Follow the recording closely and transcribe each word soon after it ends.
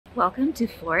Welcome to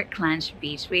Fort Clinch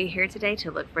Beach. We're here today to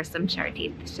look for some shark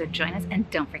teeth, so join us and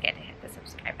don't forget to hit the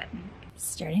subscribe button.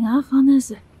 Starting off on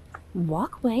this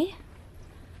walkway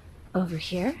over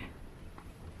here,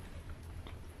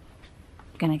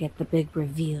 gonna get the big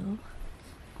reveal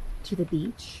to the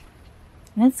beach.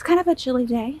 And it's kind of a chilly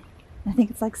day. I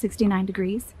think it's like 69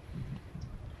 degrees.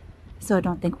 So I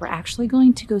don't think we're actually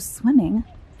going to go swimming,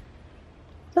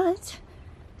 but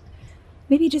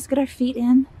maybe just get our feet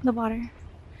in the water,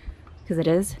 because it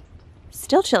is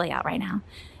still chilly out right now.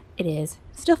 It is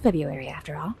still February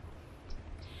after all.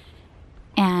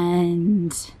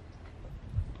 And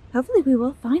hopefully we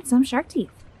will find some shark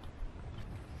teeth.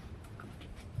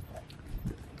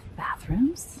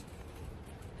 Bathrooms.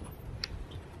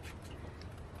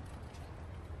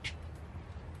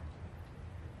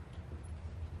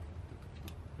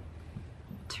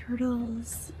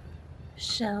 Turtles.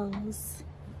 Shells.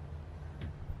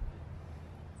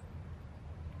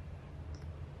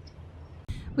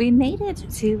 We made it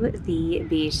to the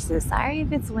beach, so sorry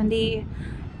if it's windy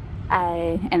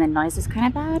and the noise is kind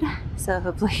of bad, so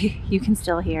hopefully you can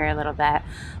still hear a little bit.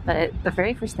 But the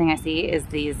very first thing I see is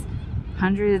these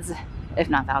hundreds, if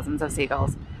not thousands, of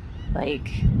seagulls.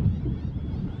 Like,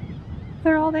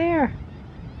 they're all there.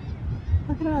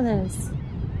 Look at all this.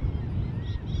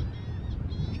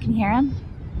 You can hear them?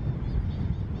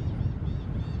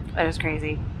 That is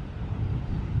crazy.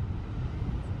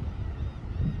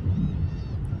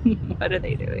 What are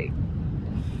they doing?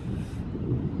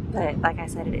 But like I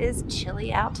said, it is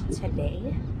chilly out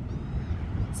today,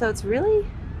 so it's really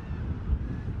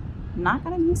not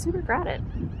gonna be super crowded.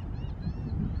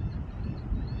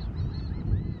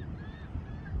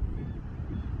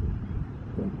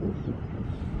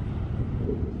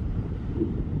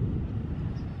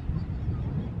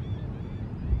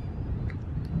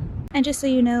 And just so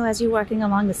you know, as you're walking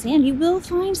along the sand, you will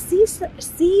find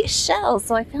seashells.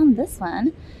 So I found this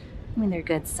one. I mean, they're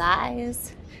good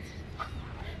size.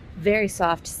 Very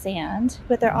soft sand,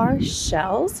 but there are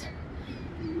shells.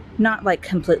 Not like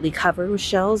completely covered with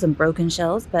shells and broken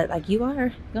shells, but like you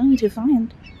are going to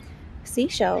find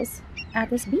seashells at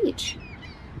this beach.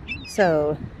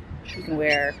 So you can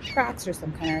wear Crocs or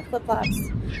some kind of flip-flops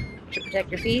to protect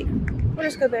your feet, or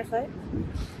just go barefoot.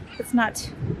 It's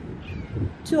not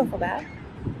too awful bad,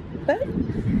 but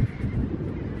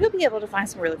you'll be able to find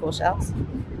some really cool shells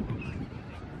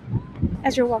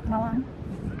as you're walking along.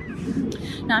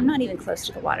 Now, I'm not even close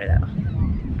to the water though,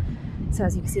 so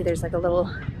as you can see, there's like a little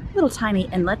tiny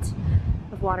inlet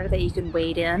of water that you can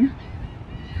wade in.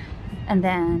 And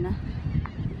then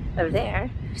over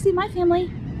there, you see my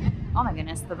family. Oh my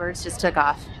goodness, the birds just took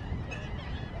off.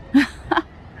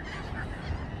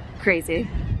 Crazy.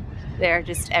 They're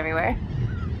just everywhere.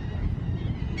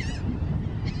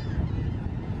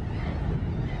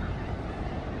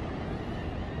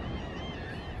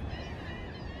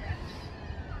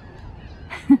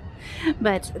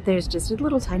 But there's just a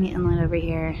little tiny inlet over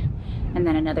here, and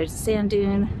then another sand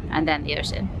dune, and then the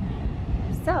ocean.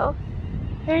 So,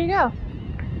 there you go.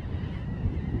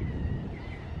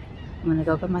 I'm gonna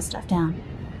go put my stuff down.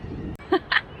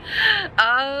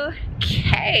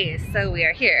 Okay, so we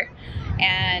are here,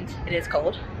 and it is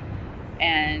cold,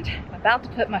 and I'm about to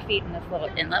put my feet in this little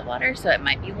inlet water, so it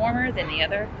might be warmer than the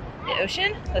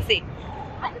ocean. Let's see.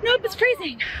 Nope, it's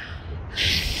freezing.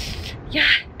 Yeah,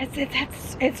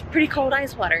 it's pretty cold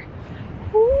ice water.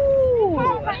 Ooh.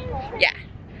 Yeah,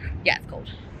 it's cold.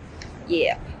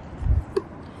 Yeah.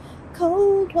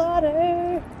 Cold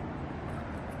water.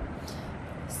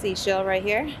 Seashell right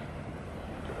here.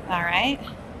 All right,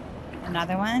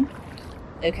 another one.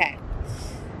 Okay,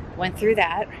 went through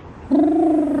that.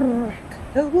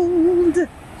 Cold.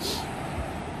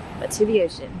 But to the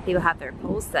ocean. People have their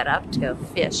poles set up to go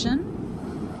fishing.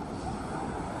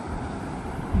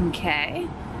 Okay.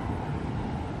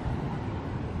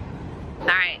 All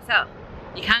right, so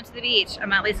you come to the beach.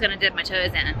 I'm at least gonna dip my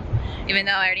toes in. Even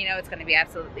though I already know it's gonna be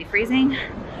absolutely freezing,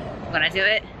 I'm gonna do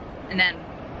it and then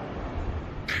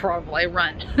probably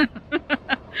run. All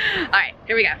right,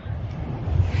 here we go.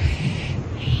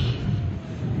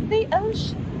 The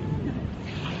ocean.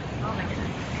 Oh my goodness.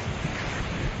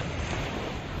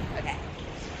 Okay.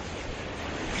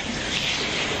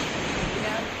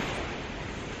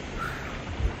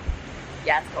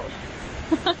 Yeah, it's cold.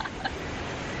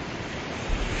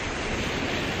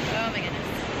 Oh my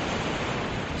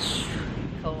goodness.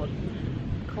 Cold.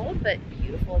 Cold but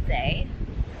beautiful day.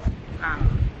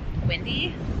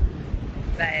 Windy,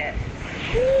 but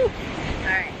woo. All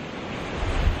right.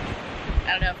 I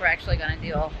don't know if we're actually going to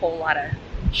do a whole lot of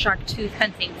shark tooth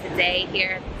hunting today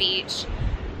here at the beach.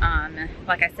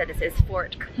 Like I said, this is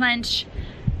Fort Clinch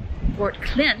Fort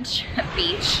Clinch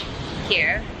Beach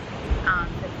here.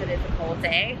 Since it is a cold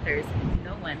day, there's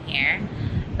no one here.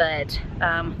 But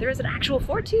there is an actual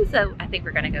fort too, so I think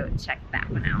we're gonna go check that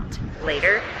one out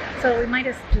later. So we might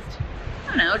just I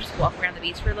don't know, just walk around the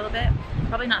beach for a little bit.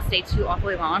 Probably not stay too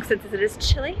awfully long since it is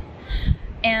chilly.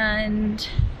 And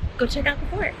go check out the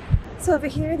fort. So over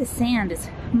here, the sand is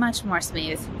much more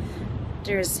smooth.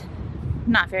 There's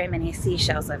not very many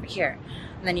seashells over here.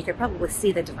 And then you could probably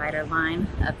see the divider line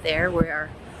up there where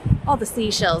all the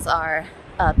seashells are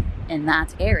up in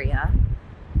that area,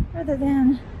 rather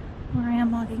than where I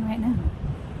am walking right now.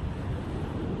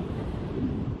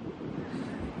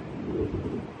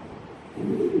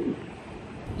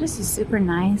 Just a super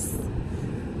nice,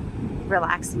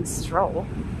 relaxing stroll.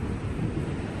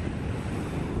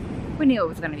 We knew it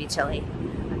was going to be chilly.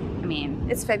 I mean,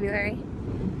 it's February,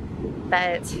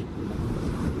 but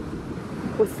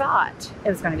we thought it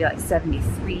was going to be like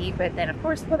 73, but then of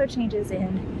course the weather changes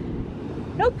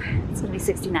and nope, it's going to be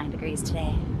 69 degrees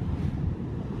today.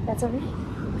 That's okay.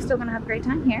 We're still going to have a great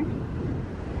time here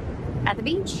at the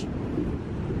beach.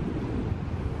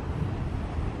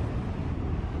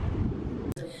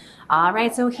 All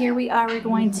right, so here we are. We're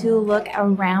going to look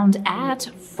around at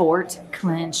Fort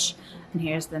Clinch. And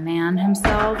here's the man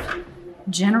himself,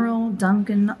 General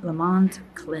Duncan Lamont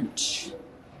Clinch.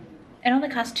 It only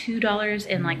costs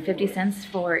 $2.50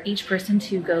 for each person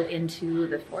to go into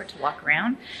the fort to walk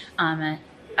around. I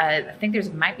think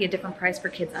might be a different price for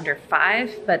kids under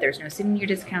 5, but there's no senior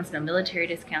discounts, no military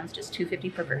discounts, just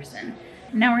 $2.50 per person.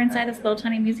 Now we're inside this little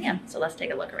tiny museum, so let's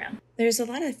take a look around. There's a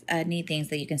lot of neat things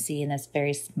that you can see in this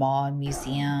very small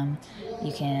museum.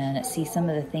 You can see some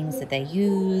of the things that they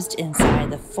used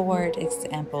inside the fort.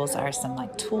 Examples are some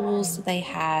like tools that they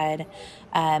had.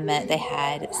 They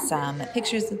had some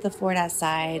pictures of the fort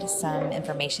outside, some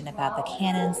information about the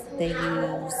cannons that they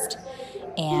used.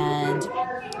 And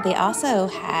they also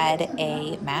had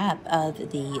a map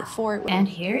of the fort. And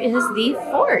here is the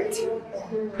fort.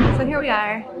 So here we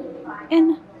are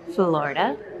in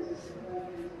Florida,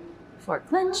 Fort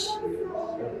Clinch,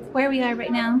 where we are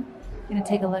right now. Gonna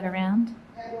take a look around.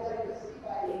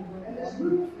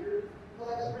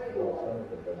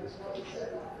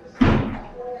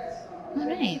 All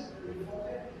right,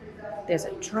 there's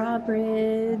a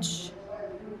drawbridge,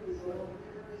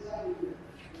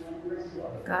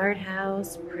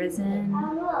 guardhouse, prison,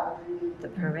 the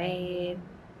parade,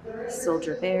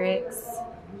 soldier barracks,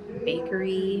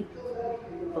 bakery,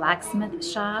 blacksmith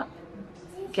shop,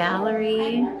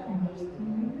 gallery.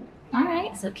 All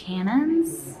right, so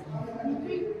cannons.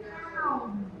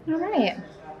 All right.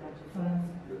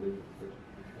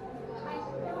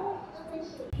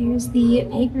 Here's the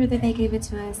paper that they gave it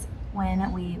to us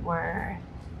when we were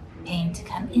paying to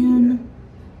come in.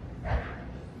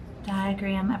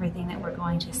 Diagram everything that we're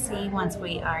going to see once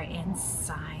we are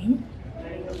inside.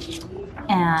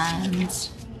 And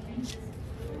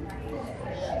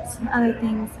some other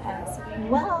things as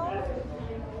well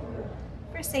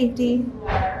for safety.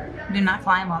 Do not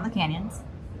climb on the canyons.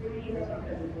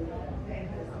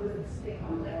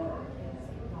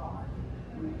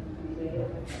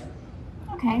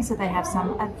 Okay, so they have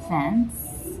some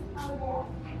events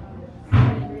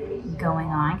going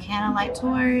on. Candlelight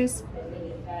tours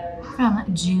from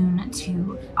June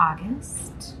to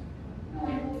August.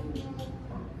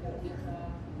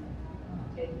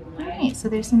 Alright, so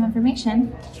there's some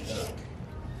information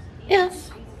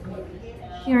if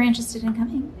you're interested in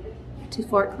coming to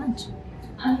Fort Clinch.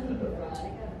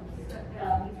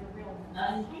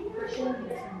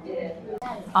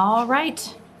 All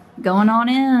right, going on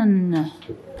in.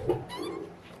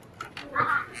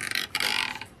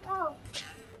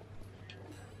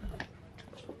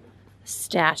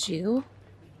 Statue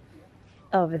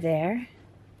over there.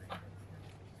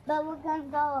 But we're gonna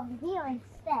go over here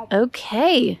instead.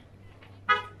 Okay.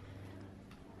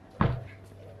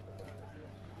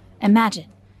 Imagine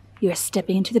you are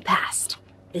stepping into the past.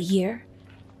 The year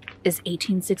is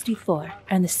 1864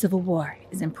 and the Civil War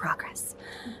is in progress.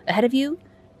 Ahead of you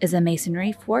is a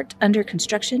masonry fort under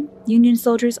construction. Union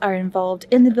soldiers are involved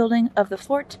in the building of the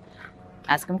fort.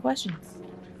 Ask them questions.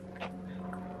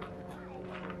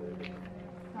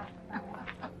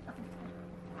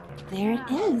 There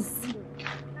it is.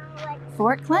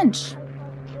 Fort Clinch.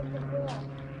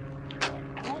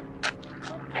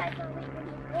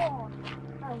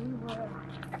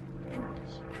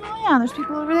 Oh yeah, there's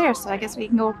people over there, so I guess we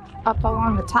can go up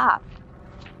along the top.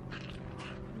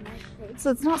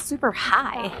 So it's not super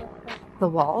high. The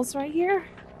walls right here.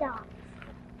 I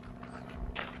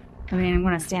mean, I'm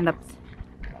gonna stand up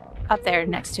there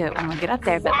next to it when we get up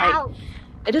there, but like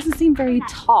it doesn't seem very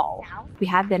tall. We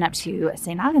have been up to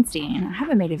St. Augustine. I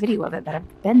haven't made a video of it, but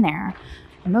I've been there.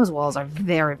 And those walls are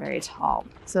very, very tall.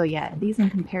 So yeah, these in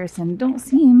comparison don't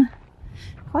seem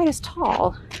quite as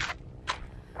tall.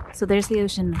 So there's the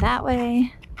ocean that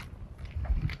way.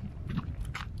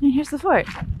 And here's the fort.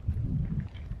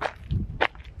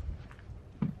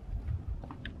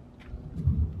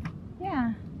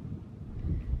 Yeah.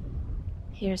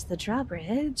 Here's the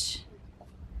drawbridge.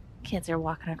 Kids are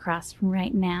walking across from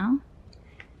right now.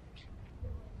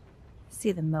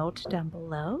 See the moat down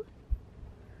below.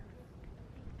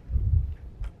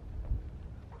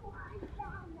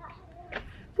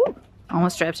 Woo,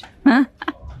 almost tripped. Huh?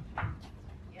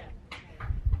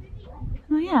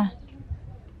 Oh yeah.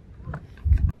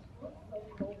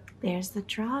 There's the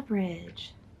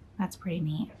drawbridge. That's pretty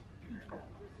neat.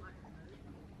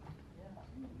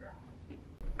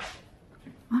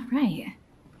 All right,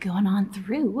 going on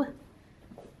through.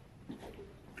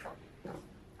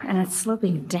 And it's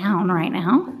sloping down right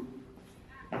now.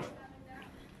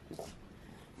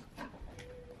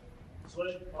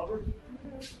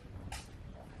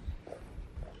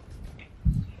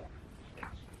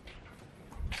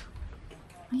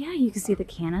 Yeah, you can see the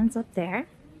cannons up there.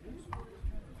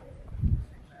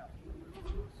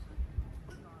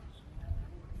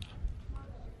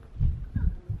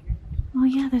 Oh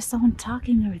yeah, there's someone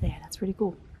talking over there. That's pretty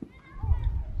cool.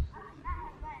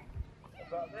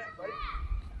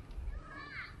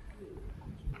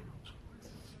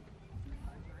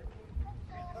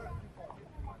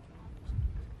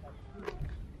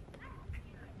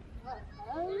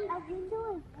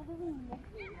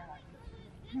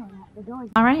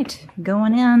 All right,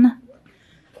 going in.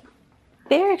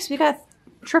 Barracks, we got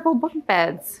triple bunk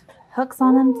beds. Hooks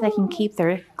on them so they can keep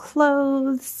their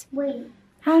clothes. Wait.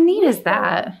 How neat is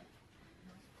that?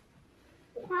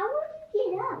 How would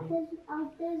you get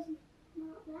up? There's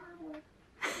not ladder.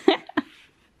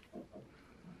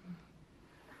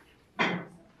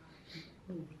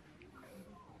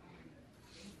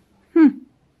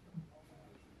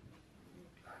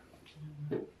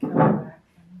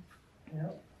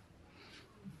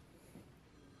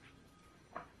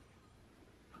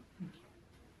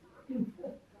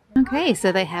 Okay,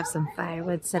 so they have some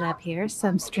firewood set up here,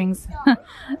 some strings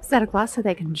set across so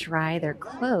they can dry their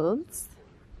clothes.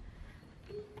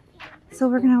 So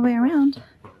we're gonna way around.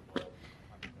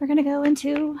 We're gonna go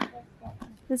into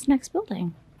this next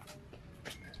building.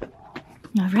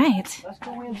 All right. Let's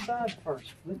go inside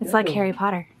first. It's like Harry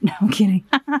Potter. No, I'm kidding.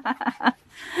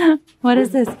 What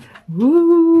is this?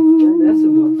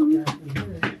 Woo!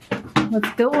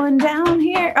 What's going down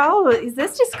here? Oh, is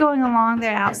this just going along the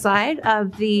outside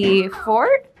of the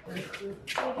fort?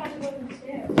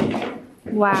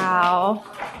 Wow.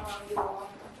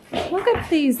 Look at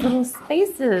these little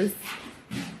spaces.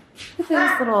 Look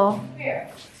at those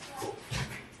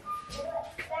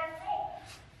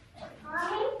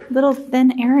little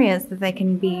thin areas that they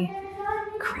can be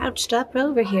crouched up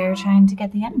over here trying to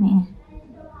get the enemy.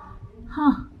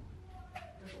 Huh.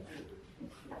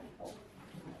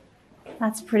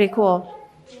 That's pretty cool.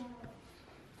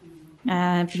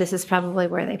 This is probably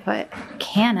where they put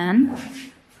cannon.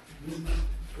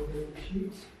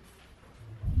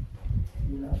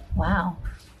 Wow.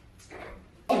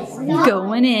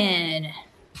 Going in.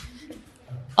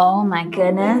 Oh my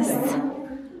goodness.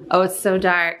 Oh, it's so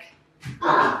dark.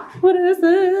 What is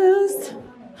this?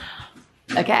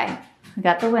 Okay, I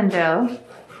got the window.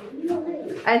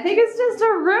 I think it's just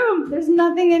a room. There's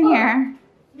nothing in here.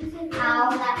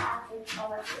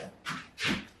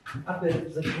 I bet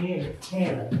it's a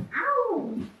cannon.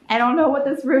 Ow! I don't know what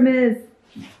this room is.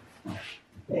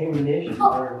 Ammunition. Let's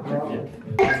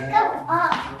go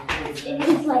up. It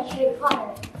is like Harry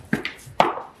Potter.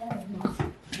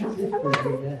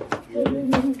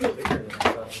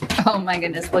 Oh my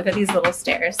goodness, look at these little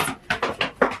stairs.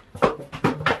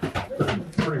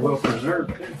 Pretty well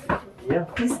preserved. Yeah.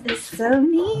 This is so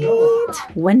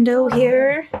neat. Window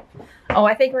here. Oh,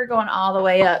 I think we're going all the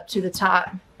way up to the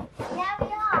top. Yeah, we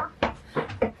are.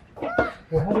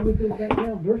 Well, how do we get back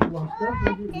down? There's a lot of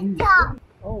stuff. It's top.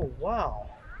 Oh, wow.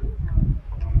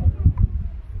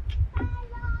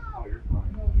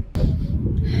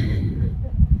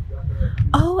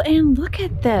 Oh, and look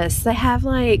at this. They have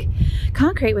like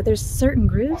concrete, but there's certain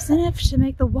grooves in it to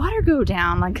make the water go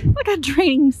down, like a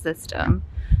draining system.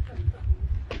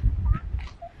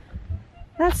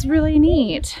 That's really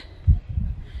neat.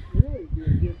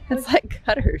 It's like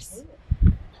gutters.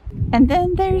 And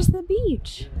then there's the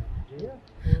beach.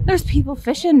 There's people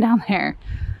fishing down there.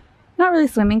 Not really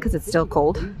swimming because it's still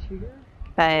cold,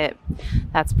 but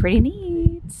that's pretty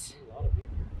neat.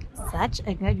 such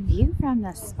a good view from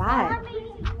this spot.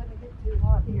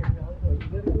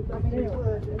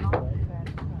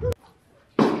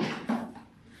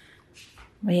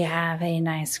 We have a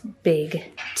nice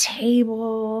big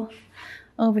table.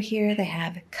 Over here they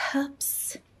have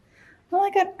cups. Oh,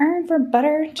 like an urn for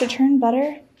butter to churn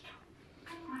butter.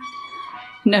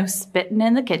 No spitting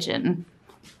in the kitchen.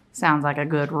 Sounds like a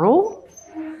good rule.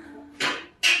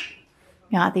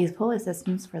 Got these pulley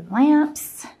systems for the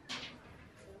lamps.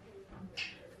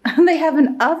 They have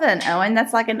an oven, Owen.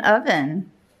 That's like an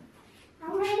oven.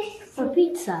 For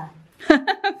pizza.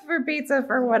 For pizza,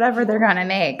 for whatever they're gonna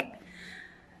make.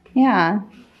 Yeah.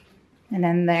 And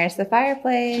then there's the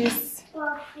fireplace.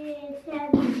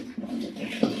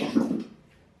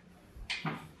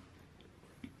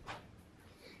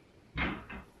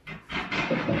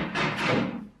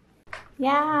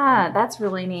 Yeah, that's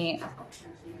really neat.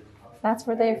 That's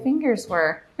where their fingers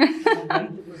were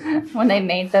when they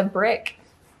made the brick.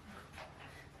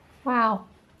 Wow.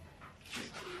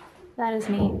 That is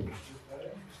neat.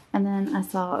 And then I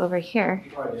saw over here,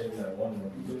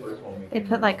 they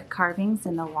put like carvings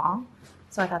in the wall.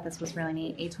 So I thought this was really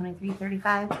neat.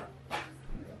 A2335.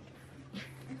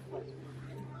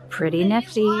 Pretty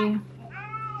nifty. All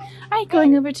right,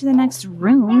 going over to the next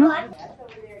room.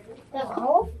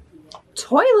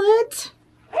 Toilet.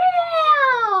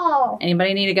 Ew.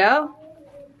 Anybody need to go?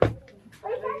 All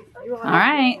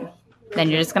right. Then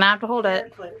you're just gonna have to hold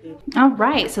it. All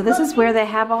right, so this is where they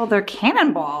have all their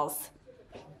cannonballs.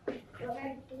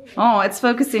 Oh, it's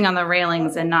focusing on the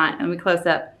railings and not, let me close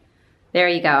up. There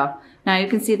you go. Now you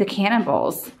can see the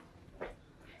cannonballs.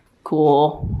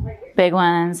 Cool. Big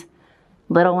ones,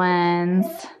 little ones,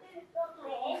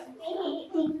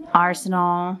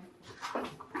 arsenal.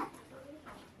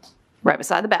 Right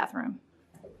beside the bathroom.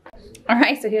 All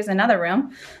right, so here's another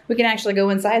room. We can actually go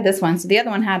inside this one. So the other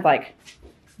one had like,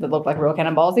 that looked like real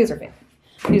cannonballs. These are fake.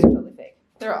 These are totally fake.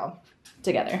 They're all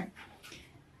together.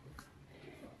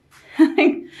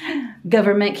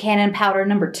 Government cannon powder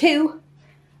number 2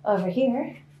 over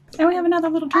here. And we have another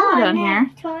little toilet down here.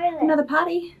 Another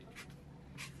potty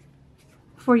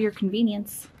for your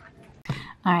convenience.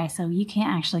 All right, so you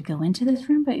can't actually go into this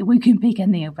room, but we can peek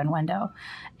in the open window.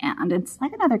 And it's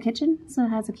like another kitchen. So it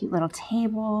has a cute little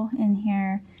table in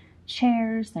here,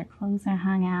 chairs, their clothes are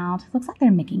hung out. Looks like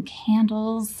they're making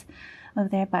candles over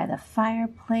there by the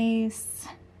fireplace.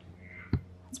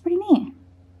 It's pretty neat.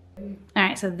 All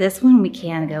right, so this one we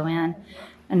can go in.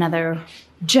 Another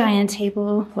giant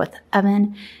table with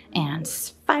oven and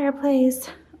fireplace,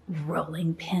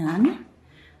 rolling pin.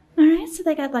 All right, so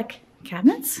they got like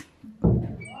cabinets.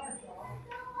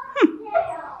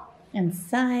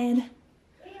 Inside,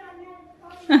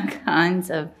 all kinds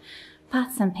of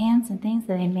pots and pans and things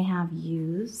that they may have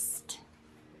used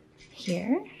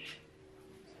here.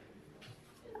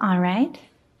 All right.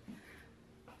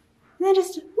 And then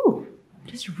just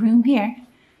room here.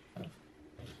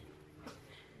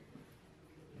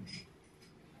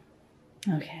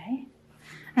 Okay.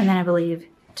 And then I believe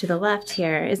to the left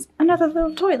here is another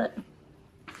little toilet.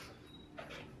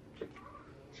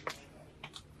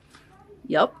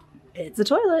 Yup, it's a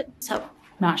toilet. So,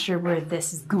 not sure where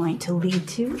this is going to lead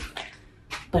to,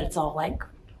 but it's all like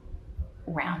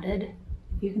rounded,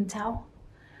 you can tell.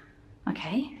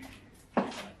 Okay,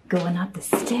 going up the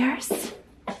stairs.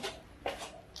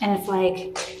 And it's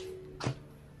like,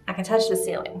 I can touch the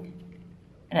ceiling.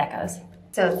 It echoes.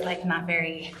 So it's like not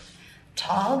very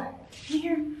tall in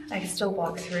here. I can still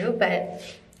walk through, but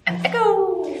an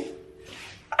echo.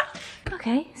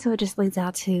 Okay, so it just leads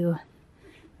out to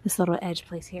this little edge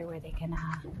place here where they can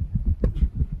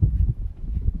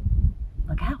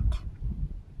look out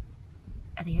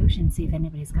at the ocean, see if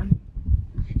anybody's coming.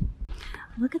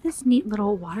 Look at this neat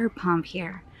little water pump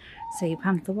here. So you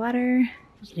pump the water,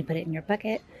 you can put it in your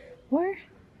bucket, or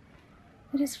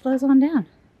it just flows on down.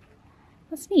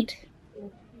 That's neat.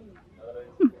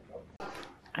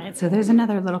 All right, so there's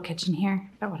another little kitchen here.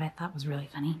 But what I thought was really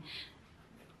funny.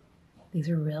 These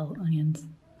are real onions.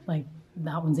 Like,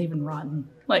 that one's even rotten.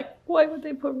 Like, why would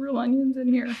they put real onions in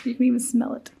here? You can even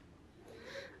smell it.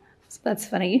 So that's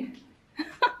funny.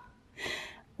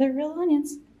 They're real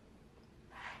onions.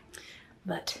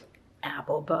 But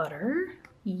apple butter,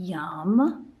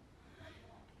 yum.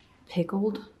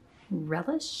 Pickled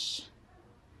relish,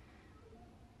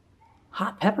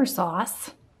 hot pepper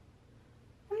sauce,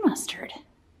 and mustard.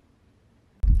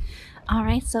 All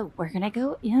right, so we're gonna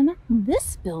go in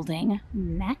this building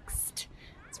next.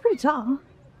 It's pretty tall,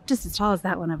 just as tall as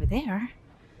that one over there.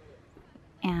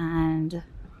 And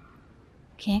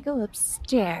can't go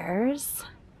upstairs.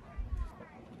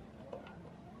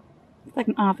 It's like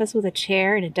an office with a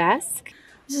chair and a desk.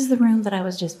 This is the room that I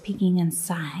was just peeking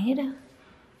inside.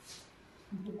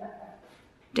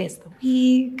 Days of the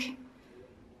week.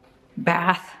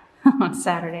 Bath on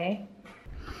Saturday.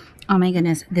 Oh my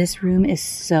goodness, this room is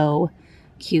so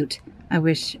cute. I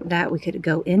wish that we could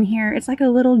go in here. It's like a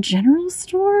little general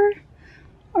store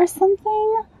or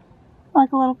something.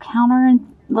 Like a little counter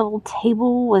and little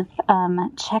table with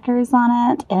checkers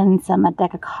on it and some a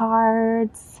deck of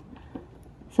cards.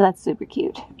 So that's super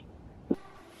cute.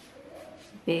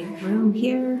 Big room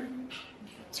here.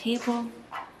 Table.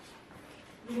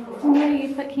 Where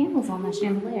you put candles on the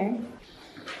chandelier.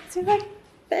 So like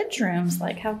bedrooms.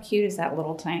 Like how cute is that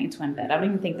little tiny twin bed? I don't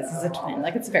even think this is a twin.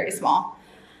 Like it's very small.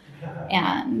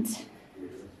 And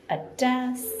a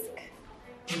desk.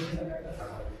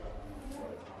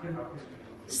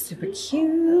 Super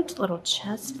cute. Little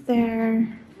chest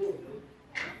there.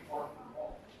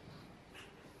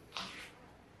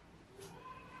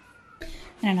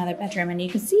 And another bedroom. And you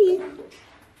can see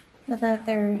that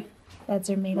their beds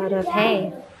are made out of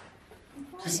hay.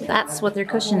 So that's what their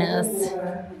cushion is.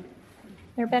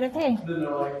 Their bed of hay.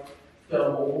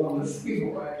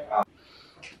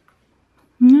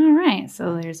 All right,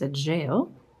 so there's a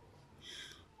jail.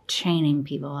 Chaining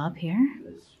people up here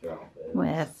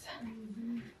with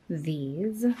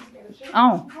these.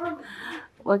 Oh,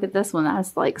 look at this one.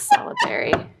 That's like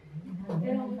solitary.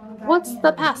 What's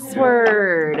the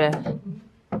password?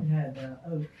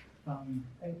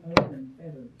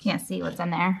 Can't see what's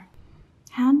in there.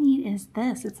 How neat is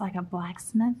this? It's like a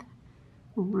blacksmith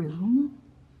room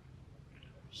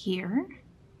here.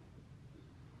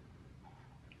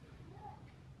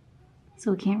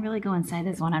 So we can't really go inside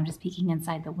this one. I'm just peeking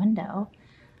inside the window. All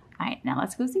right, now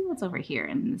let's go see what's over here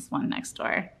in this one next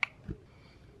door.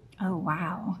 Oh,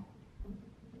 wow.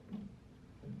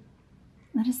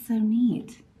 That is so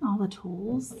neat. All the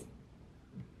tools.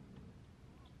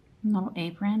 Little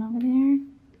apron over there.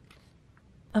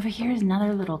 Over here is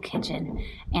another little kitchen,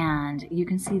 and you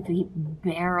can see the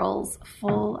barrels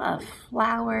full of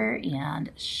flour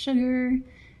and sugar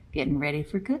getting ready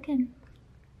for cooking.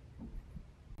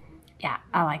 Yeah,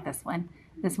 I like this one.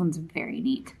 This one's very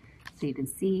neat. So you can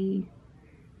see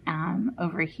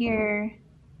over here,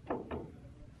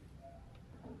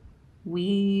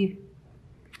 what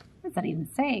does that even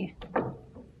say?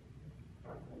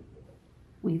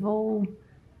 Weevil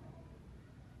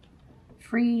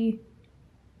free,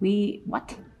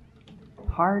 what?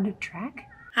 Hard track?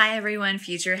 Hi everyone,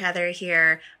 Future Heather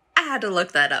here. I had to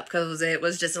look that up because it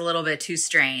was just a little bit too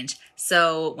strange.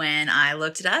 So when I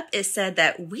looked it up, it said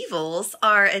that weevils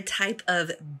are a type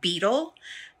of beetle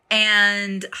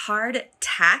and hard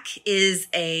tack is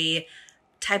a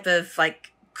type of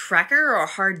like cracker or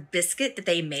hard biscuit that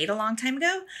they made a long time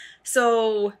ago.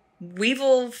 So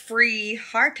weevil-free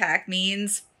hardtack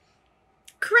means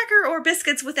cracker or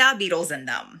biscuits without beetles in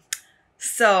them.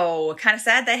 So kind of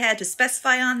sad they had to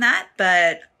specify on that,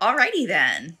 but alrighty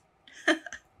then.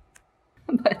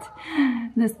 But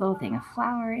this little thing of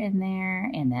flour in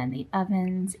there, and then the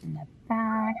ovens in the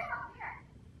back,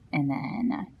 and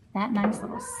then that nice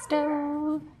little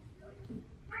stove.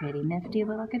 Pretty nifty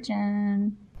little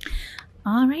kitchen.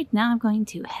 All right, now I'm going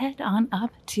to head on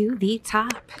up to the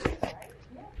top.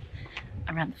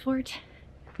 Around the fort.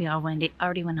 We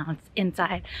already went on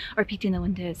inside or peeked in the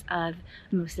windows of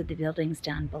most of the buildings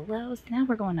down below. So now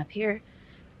we're going up here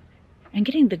and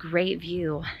getting the great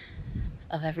view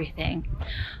of everything.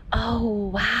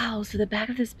 Oh, wow. So the back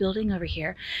of this building over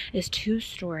here is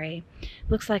 2-story.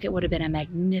 Looks like it would have been a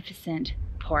magnificent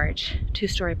porch,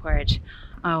 2-story porch.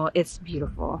 Oh, it's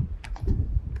beautiful.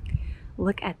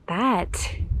 Look at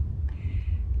that.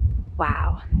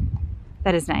 Wow.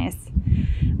 That is nice.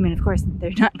 I mean, of course,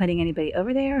 they're not letting anybody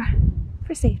over there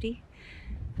for safety,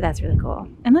 but that's really cool.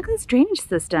 And look at this drainage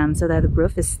system so that the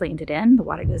roof is slanted in, the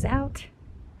water goes out.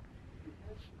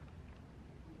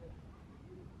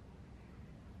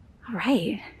 All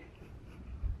right.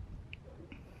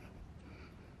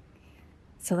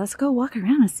 So let's go walk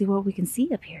around and see what we can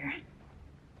see up here.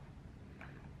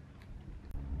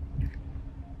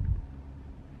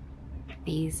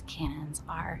 These cannons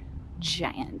are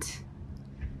giant.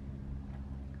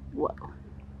 Whoa.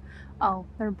 Oh,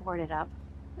 they're boarded up.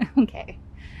 Okay.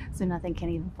 So nothing can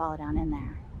even fall down in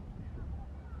there.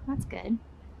 That's good.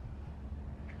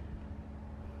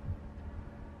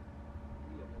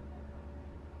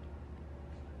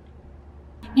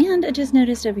 And I just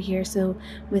noticed over here, so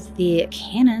with the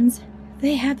cannons,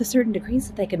 they have a certain degree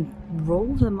so they can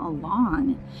roll them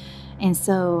along. And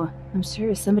so I'm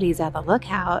sure somebody's at the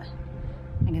lookout.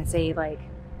 I'm gonna say like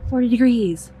 40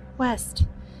 degrees west.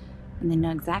 And they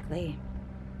know exactly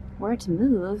where to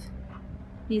move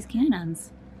these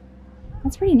cannons.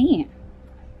 That's pretty neat.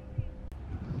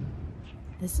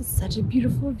 This is such a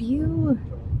beautiful view.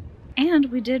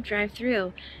 And we did drive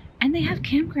through, and they have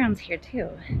campgrounds here too.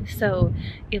 So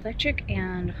electric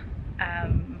and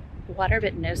water,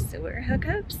 but no sewer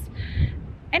hookups.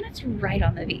 And it's right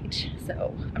on the beach.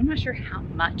 So I'm not sure how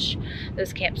much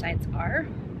those campsites are,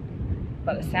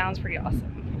 but it sounds pretty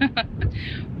awesome.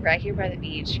 Right here by the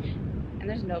beach, and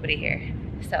there's nobody here.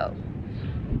 So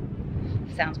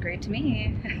sounds great to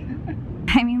me.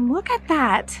 I mean, look at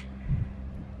that.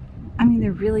 I mean,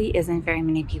 there really isn't very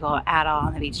many people at all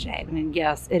on the beach today. I mean,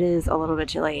 yes, it is a little bit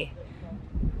chilly,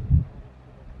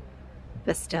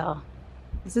 but still,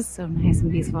 this is so nice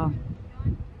and peaceful.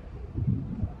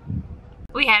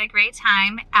 We had a great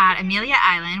time at Amelia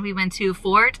Island. We went to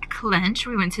Fort Clinch.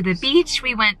 We went to the beach.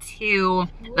 We went to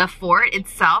the fort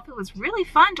itself. It was really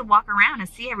fun to walk around and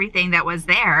see everything that was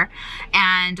there,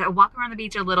 and walk around the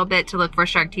beach a little bit to look for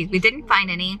shark teeth. We didn't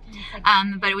find any,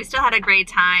 but we still had a great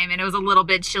time, and it was a little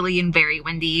bit chilly and very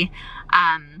windy.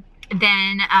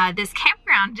 Then this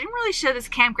campground, didn't really show this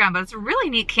campground, but it's a really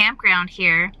neat campground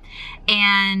here,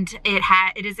 and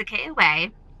it is a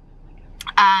KOA.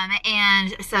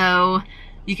 And so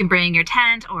you can bring your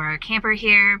tent or a camper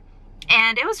here,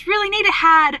 and it was really neat. It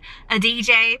had a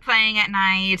DJ playing at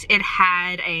night. It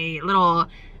had a little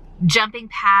jumping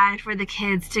pad for the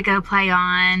kids to go play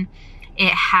on.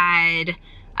 It had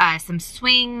some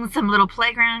swings, some little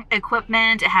playground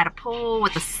equipment. It had a pool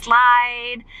with a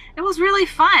slide. It was really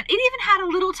fun. It even had a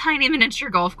little tiny miniature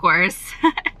golf course.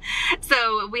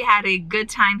 So we had a good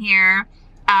time here.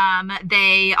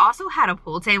 They also had a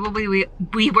pool table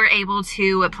we were able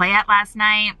to play at last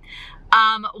night.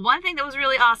 One thing that was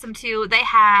really awesome too, they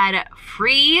had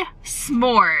free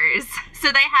s'mores.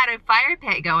 So they had a fire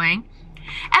pit going,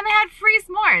 and they had free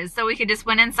s'mores. So we could just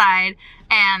went inside,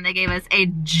 and they gave us a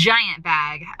giant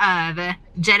bag of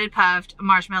jetted puffed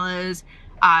marshmallows,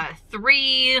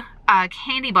 3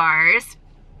 candy bars.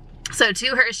 So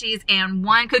 2 Hershey's and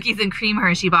 1 cookies and cream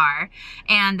Hershey bar.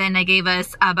 And then they gave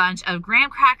us a bunch of graham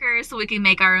crackers so we could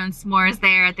make our own s'mores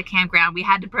there at the campground. We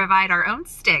had to provide our own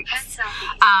sticks,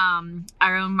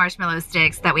 our own marshmallow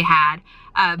sticks that we had.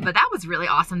 But that was really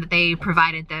awesome that they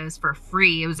provided those for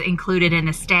free. It was included in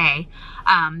the stay.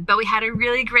 But we had a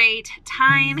really great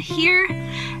time here.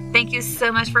 Thank you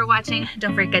so much for watching.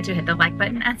 Don't forget to hit the like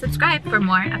button and subscribe for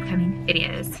more upcoming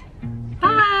videos.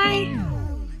 Bye!